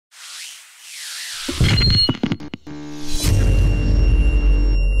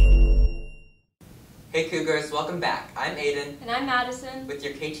Hey Cougars, welcome back. I'm Aiden. And I'm Madison. With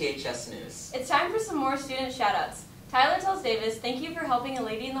your KTHS News. It's time for some more student shoutouts. Tyler tells Davis, thank you for helping a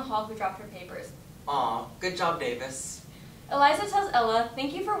lady in the hall who dropped her papers. Aw, good job Davis. Eliza tells Ella,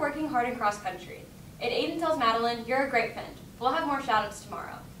 thank you for working hard in cross country. And Aiden tells Madeline, you're a great friend. We'll have more shoutouts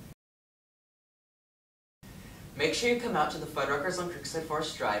tomorrow. Make sure you come out to the Fuddruckers on Creekside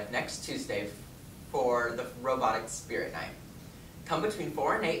Forest Drive next Tuesday for the Robotics Spirit Night. Come between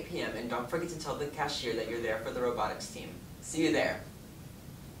 4 and 8 p.m. and don't forget to tell the cashier that you're there for the robotics team. See you there.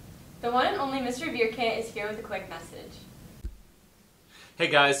 The one and only Mr. Bierkant is here with a quick message. Hey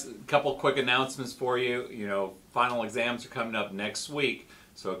guys, a couple quick announcements for you. Final exams are coming up next week,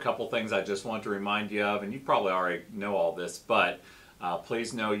 so a couple things I just want to remind you of, and you probably already know all this, but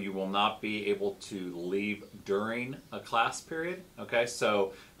please know you will not be able to leave during a class period. Okay,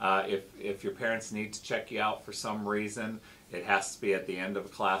 so if your parents need to check you out for some reason, it has to be at the end of a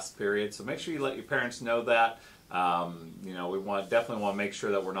class period. So make sure you let your parents know that. We definitely want to make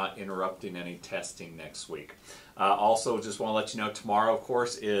sure that we're not interrupting any testing next week. Also, just want to let you know tomorrow, of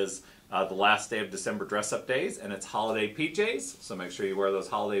course, is the last day of December dress-up days, and it's holiday PJs. So make sure you wear those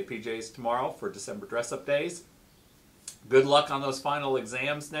holiday PJs tomorrow for December dress-up days. Good luck on those final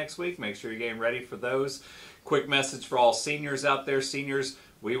exams next week. Make sure you're getting ready for those. Quick message for all seniors out there. Seniors,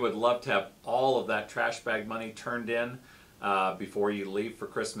 we would love to have all of that trash bag money turned in before you leave for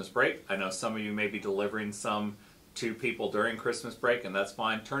Christmas break. I know some of you may be delivering some to people during Christmas break, and that's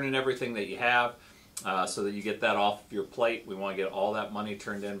fine. Turn in everything that you have so that you get that off your plate. We want to get all that money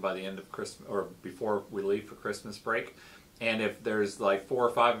turned in by the end of Christmas, or before we leave for Christmas break. And if there's like 4 or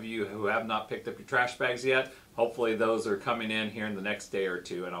 5 of you who have not picked up your trash bags yet, hopefully those are coming in here in the next day or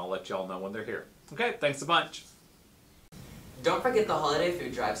two, and I'll let y'all know when they're here. Okay, thanks a bunch. Don't forget the holiday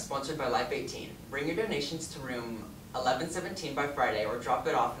food drive sponsored by Life 18. Bring your donations to room 1117 by Friday or drop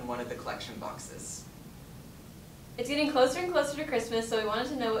it off in one of the collection boxes. It's getting closer and closer to Christmas, so we wanted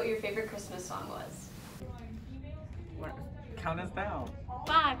to know what your favorite Christmas song was. Count us down.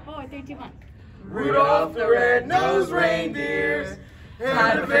 5, 4, 3, 2, 1. Rudolph the red-nosed reindeer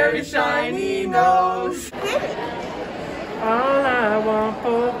had a very shiny nose. All I want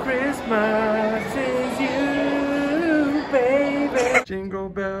for Christmas is you, baby. Jingle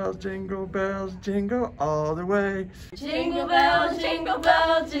bells, jingle all the way. Jingle bell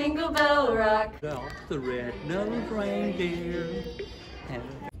rock. Rudolph the red-nosed reindeer.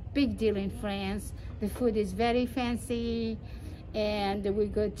 Big deal in France. The food is very fancy. And we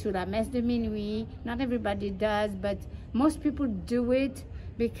go to La Messe de Minuit. Not everybody does, but most people do it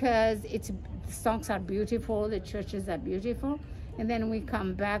because the songs are beautiful, the churches are beautiful. And then we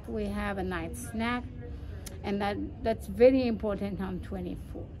come back, we have a night snack, and that's very important on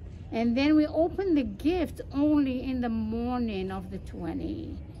 24. And then we open the gift only in the morning of the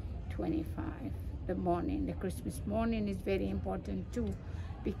 25. The morning, the Christmas morning is very important too,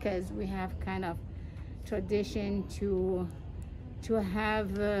 because we have kind of tradition to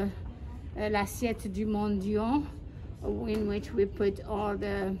have l'assiette du mendiant, in which we put all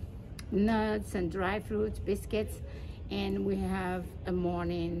the nuts and dry fruits, biscuits, and we have a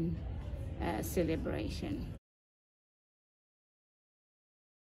morning celebration.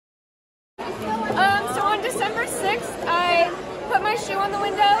 So on December 6th, I put my shoe on the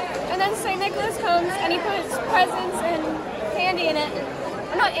window, and then St. Nicholas comes and he puts presents and candy in it.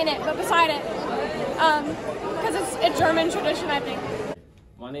 Or not in it, but beside it. Because it's a German tradition, I think.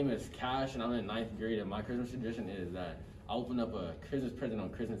 My name is Cash, and I'm in 9th grade, and my Christmas tradition is that I open up a Christmas present on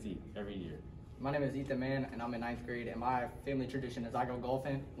Christmas Eve every year. My name is Ethan Mann, and I'm in 9th grade, and my family tradition is I go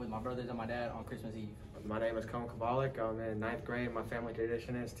golfing with my brothers and my dad on Christmas Eve. My name is Colin Kabalik. I'm in 9th grade. My family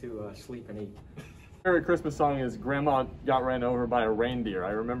tradition is to sleep and eat. My favorite Christmas song is Grandma Got Ran Over by a Reindeer.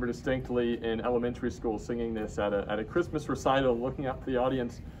 I remember distinctly in elementary school singing this at a Christmas recital, looking up at the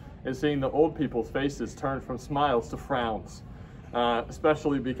audience and seeing the old people's faces turn from smiles to frowns,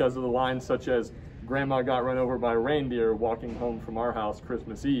 especially because of the lines such as, Grandma got run over by a reindeer walking home from our house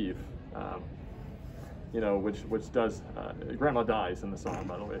Christmas Eve, which does, Grandma dies in the song,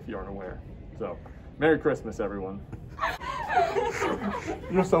 by the way, if you aren't aware. So, Merry Christmas, everyone.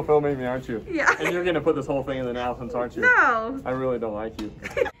 You're so filming me, aren't you? Yeah. And you're gonna put this whole thing in the announcements, aren't you? No. I really don't like you.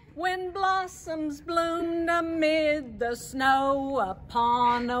 When blossoms bloomed amid the snow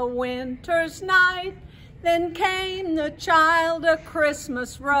upon a winter's night, then came the child of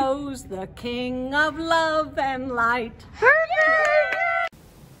Christmas rose, the king of love and light.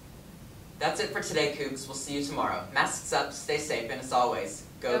 That's it for today, Cougs. We'll see you tomorrow. Masks up, stay safe, and as always,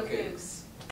 go Cougs.